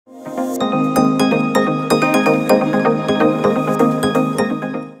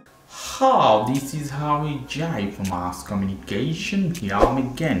all, this is how we jive from Ask Communication. Here I'm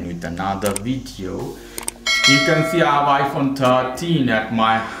again with another video. You can see I have iPhone 13 at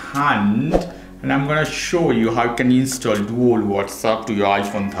my hand, and I'm gonna show you how you can install dual WhatsApp to your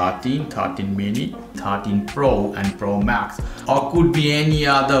iPhone 13, 13 mini, 13 Pro and Pro Max, or could be any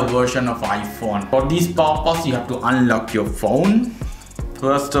other version of iPhone. For this purpose, you have to unlock your phone.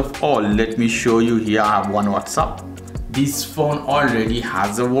 First of all, let me show you. Here I have one WhatsApp. This phone already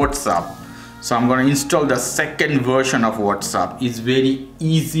has a WhatsApp, so I'm going to install the second version of WhatsApp. It's very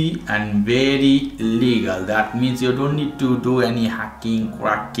easy and very legal. That means you don't need to do any hacking,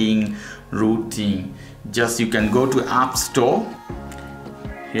 cracking, rooting. Just you can go to App Store.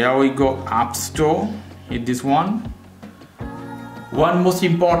 Here we go, App Store. Hit this one. One most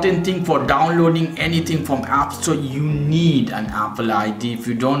important thing for downloading anything from App Store, you need an Apple ID. If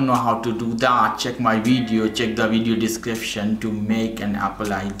you don't know how to do that, check my video, check the video description to make an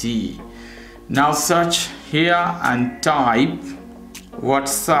Apple ID. Now search here and type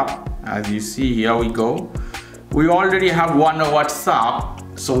WhatsApp. As you see, here we go. We already have one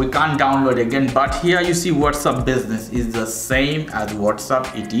WhatsApp, so we can't download again, but here you see WhatsApp Business is the same as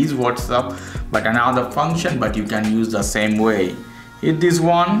WhatsApp. It is WhatsApp but another function, but you can use the same way. Hit this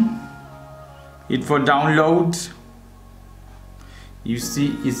one, hit for download. You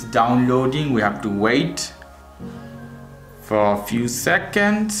see it's downloading. We have to wait for a few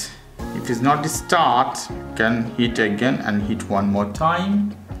seconds. If it's not start, you can hit again and hit one more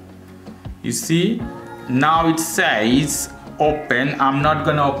time. You see now it says open. I'm not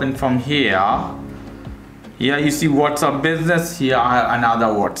gonna open from here. Here you see WhatsApp Business. Here I have another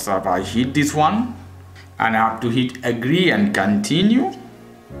WhatsApp. I hit this one and I have to hit agree and continue.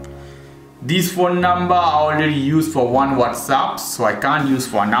 This phone number I already used for one WhatsApp, so I can't use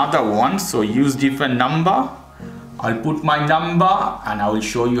for another one, so use different number. I'll put my number and I will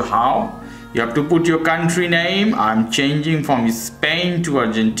show you how. You have to put your country name. I'm changing from Spain to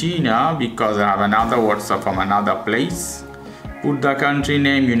Argentina because I have another WhatsApp from another place. Put the country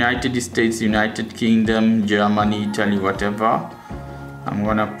name, United States, United Kingdom, Germany, Italy, whatever. I'm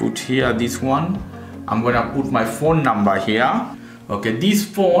gonna put here this one. I'm gonna put my phone number here. Okay, this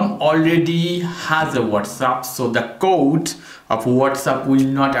phone already has a WhatsApp, so the code of WhatsApp will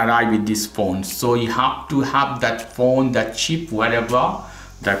not arrive with this phone. So you have to have that phone, that chip, whatever.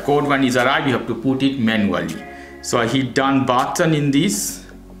 The code when is arrived, you have to put it manually. So I hit done button in this.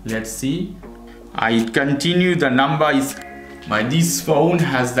 Let's see. I hit continue. The number is this phone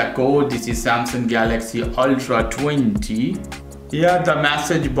has the code. This is Samsung Galaxy Ultra 20. Here the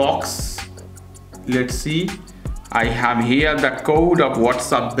message box. Let's see, I have here the code of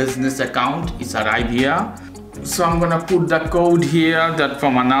WhatsApp Business account. It's arrived here, so I'm gonna put the code here, that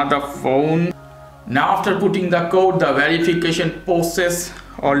from another phone. Now after putting the code, the verification process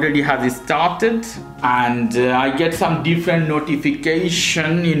already has started, and I get some different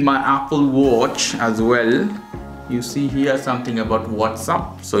notification in my Apple Watch as well. You see here something about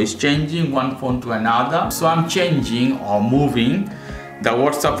WhatsApp, so it's changing one phone to another. So I'm changing or moving the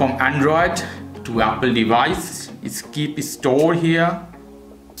WhatsApp from Android to Apple device. It's keep store here.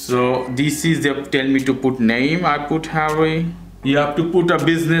 So this is, they tell me to put name. I put Harry. You have to put a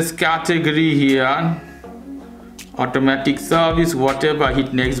business category here, automatic service, whatever.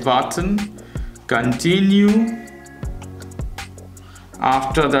 Hit next button, continue.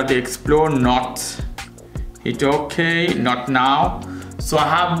 After that, explore, not. Hit OK, not now. So I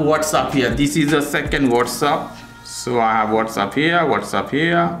have WhatsApp here. This is the second WhatsApp. So I have WhatsApp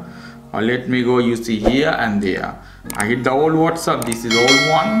here. Or let me go, you see here and there. I hit the old WhatsApp, this is old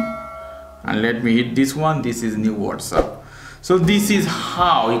one. And let me hit this one, this is new WhatsApp. So this is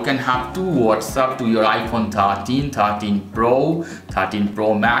how you can have two WhatsApp to your iPhone 13, 13 Pro, 13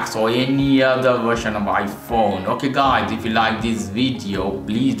 Pro Max, or any other version of iPhone. Okay guys, if you like this video,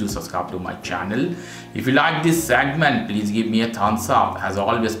 please do subscribe to my channel. If you like this segment, please give me a thumbs up. As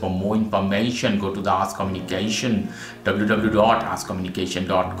always, for more information, go to the Ask Communication,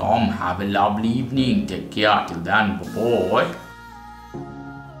 www.askcommunication.com. Have a lovely evening. Take care. Till then, bye-bye.